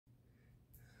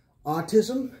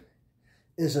autism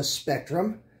is a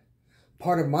spectrum.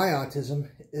 Part of my autism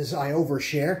is I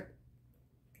overshare,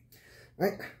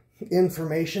 right?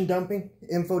 Information dumping,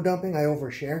 info dumping, I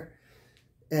overshare.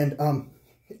 And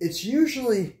it's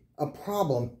usually a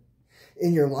problem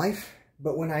in your life,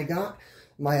 but when I got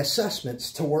my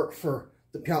assessments to work for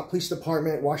the Police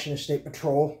Department, Washington State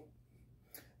Patrol,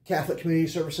 Catholic Community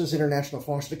Services, International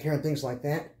Foster Care, and things like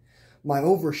that, my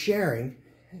oversharing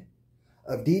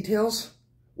of details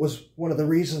was one of the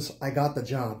reasons I got the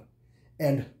job.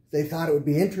 And they thought it would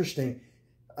be interesting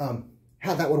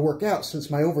how that would work out, since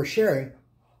my oversharing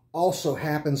also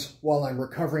happens while I'm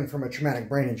recovering from a traumatic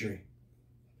brain injury.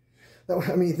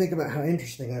 I mean, think about how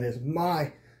interesting that is.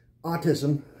 My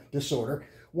autism disorder,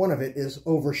 one of it is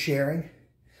oversharing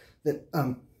that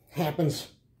happens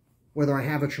whether I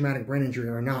have a traumatic brain injury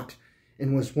or not,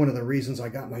 and was one of the reasons I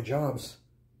got my jobs.